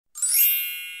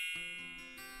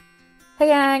Hey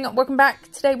gang, welcome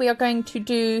back. Today we are going to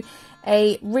do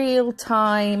a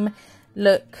real-time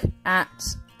look at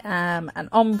an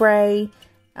ombre.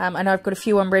 I know I've got a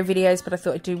few ombre videos, but I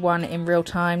thought I'd do one in real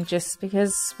time just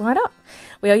because why not?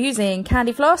 We are using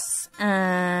Candy Floss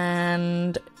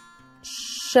and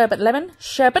Sherbet Lemon,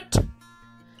 Sherbet,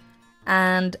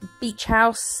 and Beach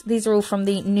House. These are all from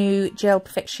the new Gel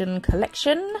Perfection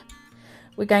collection.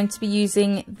 We're going to be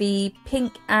using the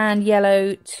pink and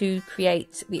yellow to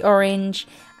create the orange,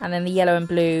 and then the yellow and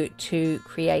blue to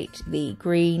create the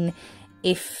green.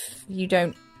 If you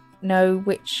don't know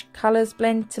which colours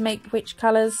blend to make which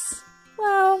colours,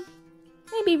 well,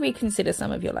 maybe reconsider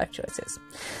some of your life choices.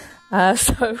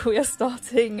 So we are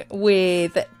starting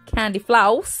with Candy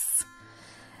Floss,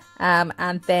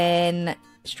 and then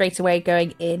straight away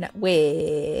going in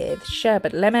with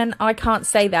Sherbet Lemon. I can't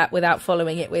say that without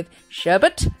following it with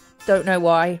Sherbet. Don't know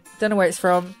why. Don't know where it's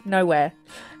from. Nowhere.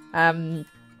 And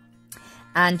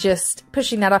just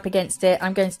pushing that up against it.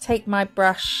 I'm going to take my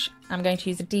brush. I'm going to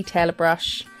use a detailer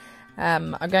brush.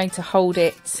 I'm going to hold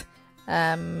it.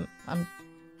 I'm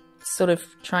sort of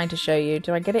trying to show you.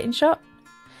 Do I get it in shot?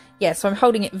 Yeah, so I'm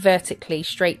holding it vertically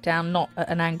straight down, not at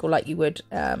an angle like you would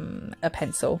a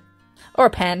pencil or a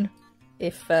pen.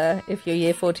 If your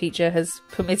year 4 teacher has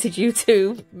permitted you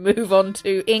to move on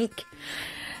to ink.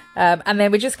 And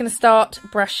then we're just going to start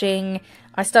brushing.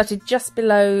 I started just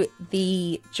below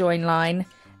the join line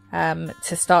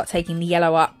to start taking the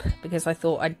yellow up, because I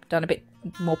thought I'd done a bit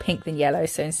more pink than yellow.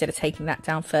 So instead of taking that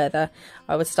down further,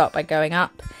 I would start by going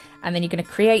up. And then you're going to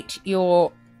create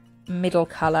your middle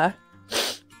colour.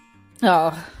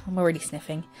 Oh, I'm already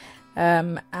sniffing.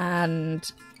 And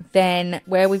then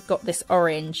where we've got this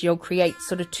orange, you'll create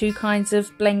sort of two kinds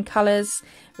of blend colours.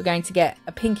 We're going to get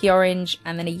a pinky orange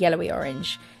and then a yellowy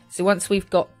orange. So once we've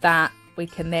got that, we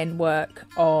can then work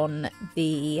on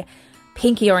the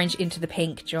pinky orange into the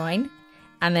pink join,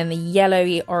 and then the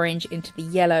yellowy orange into the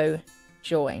yellow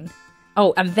join.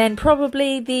 Oh, and then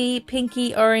probably the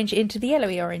pinky orange into the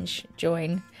yellowy orange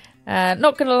join.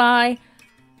 Not gonna lie,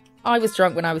 I was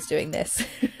drunk when I was doing this.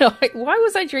 Why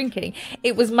was I drinking?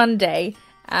 It was Monday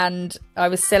and I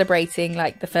was celebrating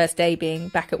like the first day being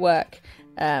back at work.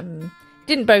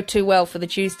 Didn't bode too well for the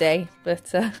Tuesday, but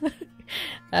so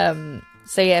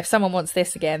yeah, if someone wants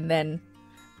this again, then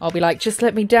I'll be like, just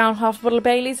let me down half a bottle of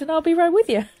Bailey's and I'll be right with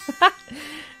you.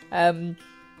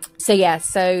 So yeah,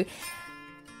 so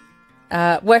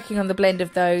working on the blend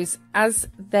of those as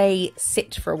they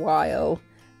sit for a while,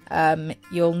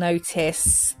 you'll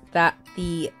notice that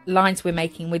the lines we're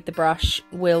making with the brush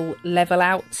will level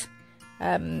out.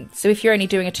 So if you're only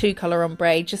doing a 2-colour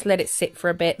ombre, just let it sit for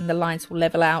a bit and the lines will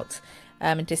level out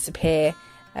and disappear.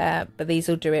 But these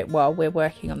will do it while we're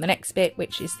working on the next bit,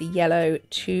 which is the yellow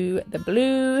to the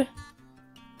blue.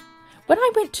 When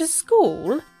I went to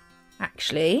school,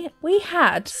 actually, we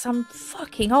had some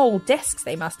fucking old desks,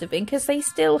 they must have been, because they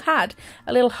still had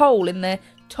a little hole in the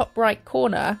top right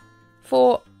corner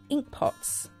for ink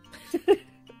pots.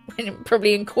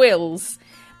 Probably in quills,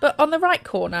 but on the right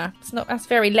corner. It's not, that's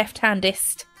very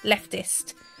leftist.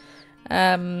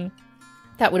 That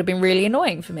would have been really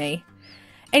annoying for me.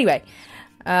 Anyway,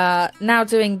 now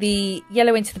doing the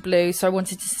yellow into the blue. So I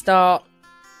wanted to start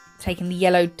taking the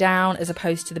yellow down as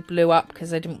opposed to the blue up,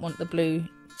 because I didn't want the blue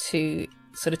to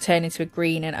sort of turn into a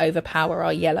green and overpower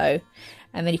our yellow.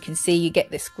 And then you can see you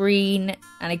get this green,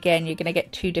 and again you're going to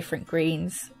get two different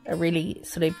greens, a really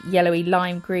sort of yellowy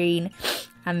lime green,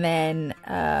 and then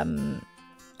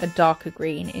a darker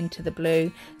green into the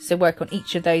blue. So work on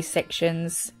each of those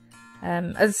sections.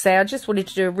 As I say, I just wanted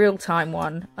to do a real-time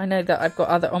one. I know that I've got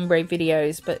other ombre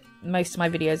videos, but most of my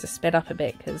videos are sped up a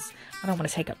bit because I don't want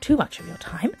to take up too much of your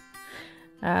time.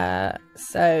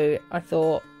 So I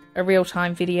thought a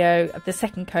real-time video. The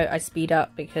second coat I speed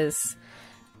up because,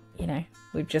 you know,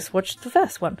 we've just watched the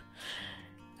first one.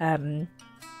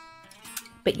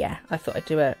 But yeah, I thought I'd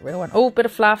do a real one. Oh, bit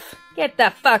of fluff. Get the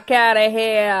fuck out of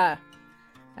here.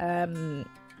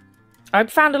 I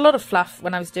found a lot of fluff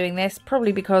when I was doing this,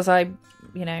 probably because I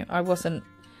wasn't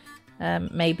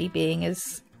maybe being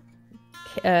as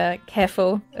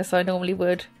careful as I normally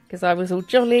would, because I was all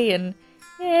jolly and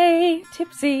yay,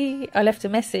 tipsy. I left a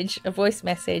voice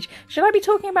message. Should I be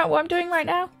talking about what I'm doing right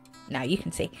now? No, you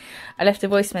can see. I left a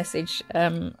voice message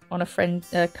on a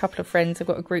couple of friends I've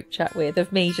got a group chat with,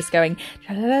 of me just going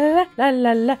la la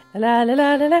la la la la la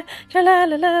la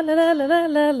la la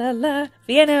la la la.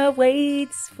 Vienna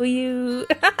waits for you.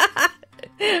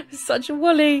 Such a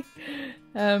woolly.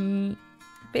 But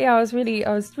yeah, I was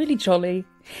really jolly.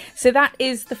 So that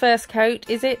is the first coat,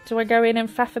 is it? Do I go in and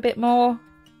faff a bit more?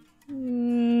 No.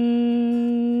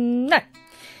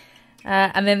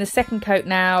 And then the second coat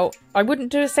now, I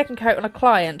wouldn't do a second coat on a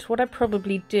client. What I'd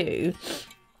probably do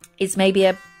is maybe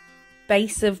a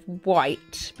base of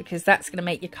white, because that's going to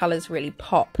make your colours really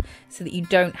pop, so that you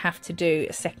don't have to do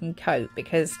a second coat,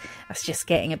 because that's just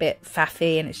getting a bit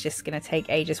faffy and it's just going to take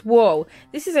ages. Whoa,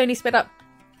 this is only sped up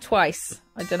twice.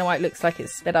 I don't know why it looks like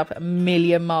it's sped up at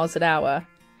 1,000,000 miles an hour.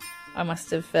 I must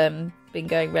have been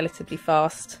going relatively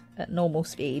fast at normal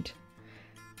speed.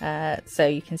 So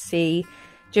you can see,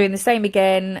 doing the same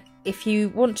again. If you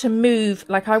want to move,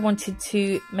 like I wanted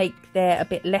to make there a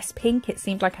bit less pink, it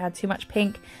seemed like I had too much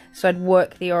pink, so I'd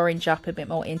work the orange up a bit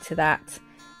more into that.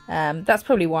 That's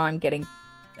probably why I'm getting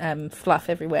fluff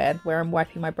everywhere, where I'm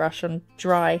wiping my brush on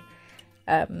dry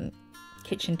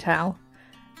kitchen towel.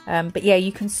 But yeah,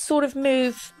 you can sort of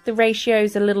move the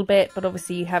ratios a little bit, but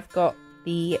obviously you have got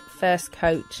the first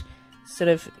coat sort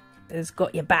of has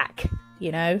got your back,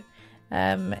 you know.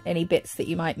 Any bits that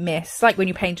you might miss, like when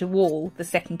you paint a wall, the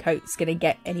second coat's going to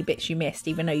get any bits you missed,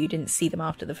 even though you didn't see them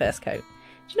after the first coat.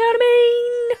 Do you know what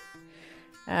I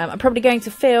mean? I'm probably going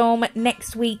to film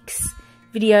next week's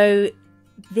video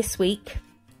this week,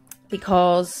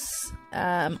 because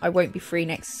I won't be free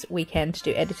next weekend to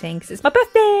do editing, because it's my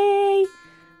birthday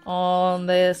on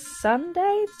the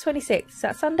Sunday, the 26th. Is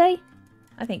that Sunday?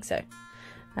 I think so.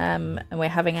 And we're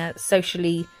having a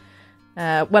socially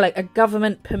well, a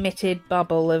government permitted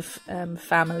bubble of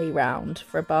family round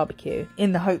for a barbecue,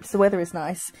 in the hopes the weather is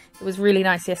nice. It was really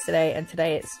nice yesterday, and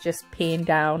today it's just peeing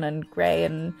down and grey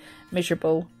and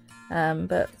miserable.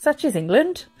 But such is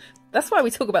England. That's why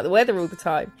we talk about the weather all the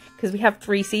time, because we have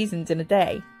 3 seasons in a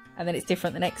day, and then it's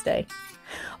different the next day.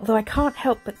 Although I can't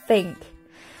help but think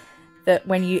that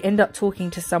when you end up talking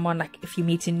to someone, like if you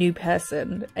meet a new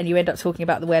person and you end up talking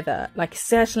about the weather, like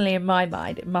certainly in my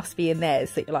mind, it must be in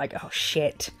theirs, that you're like, oh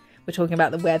shit, we're talking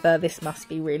about the weather, this must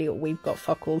be really, or we've got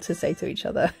fuck all to say to each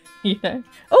other, you know?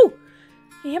 Oh,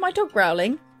 you hear my dog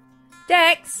growling?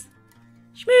 Dex!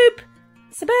 Schmoop!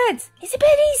 It's a bird! It's a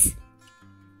birdies!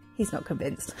 He's not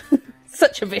convinced.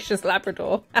 Such a vicious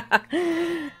Labrador.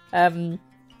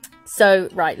 So,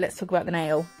 right, let's talk about the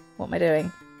nail. What am I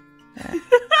doing?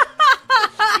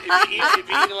 You'd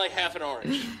be eating like half an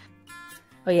orange.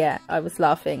 Oh yeah, I was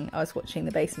laughing. I was watching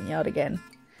The Basement Yard again.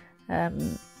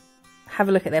 Have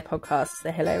a look at their podcasts.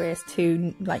 They're hilarious.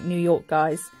 2 like New York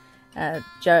guys,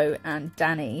 Joe and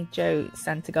Danny. Joe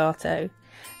Santagato.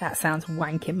 That sounds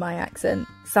wank in my accent.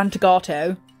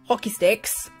 Santagato. Hockey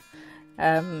sticks.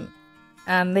 And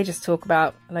they just talk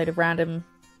about a load of random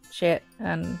shit,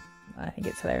 and I think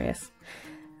it's hilarious.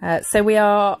 So we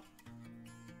are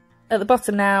at the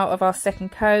bottom now of our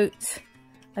second coat.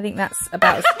 I think that's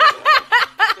about as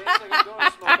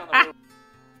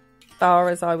far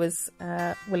as I was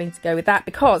willing to go with that,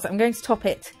 because I'm going to top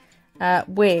it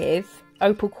with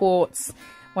Opal Quartz,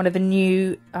 one of the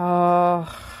new... Oh,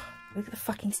 look at the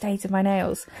fucking state of my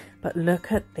nails. But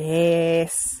look at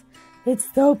this.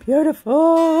 It's so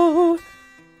beautiful.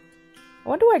 I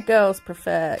wonder why girls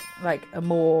prefer like a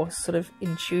more sort of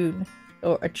in tune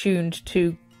or attuned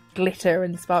to glitter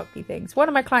and sparkly things. One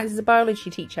of my clients is a biology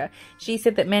teacher. She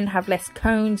said that men have less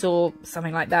cones or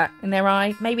something like that in their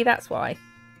eye. Maybe that's why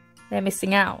they're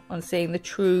missing out on seeing the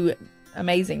true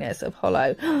amazingness of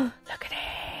hollow. Look at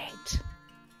it.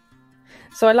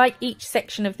 So I like each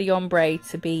section of the ombre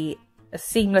to be a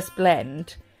seamless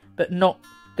blend, but not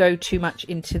go too much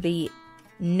into the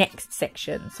next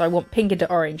section. So I want pink into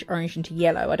orange, orange into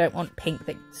yellow. I don't want pink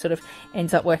that sort of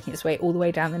ends up working its way all the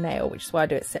way down the nail, which is why I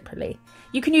do it separately.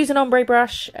 You can use an ombre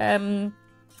brush.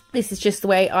 This is just the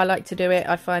way I like to do it.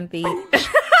 I find the... He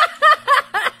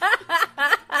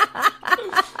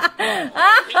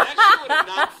actually would have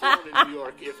not flown in New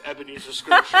York if Ebenezer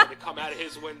Scrooge tried to come out of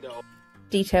his window.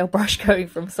 Detail brush going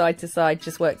from side to side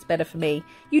just works better for me.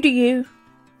 You do you,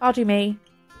 I'll do me.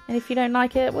 And if you don't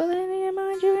like it, well then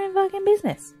mind your own fucking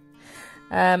business.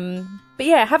 But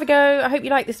yeah, have a go. I hope you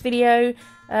like this video.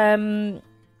 No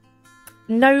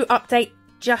update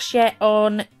just yet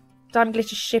on Diamond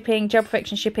Glitter shipping, Gel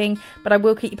Perfection shipping, but I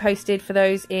will keep you posted for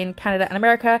those in Canada and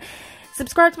America.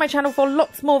 Subscribe to my channel for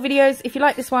lots more videos. If you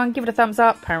like this one, give it a thumbs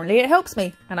up. Apparently it helps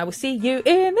me. And I will see you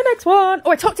in the next one.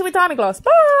 Oh, I topped it with diamond gloss.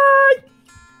 Bye!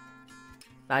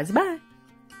 Bye-bye.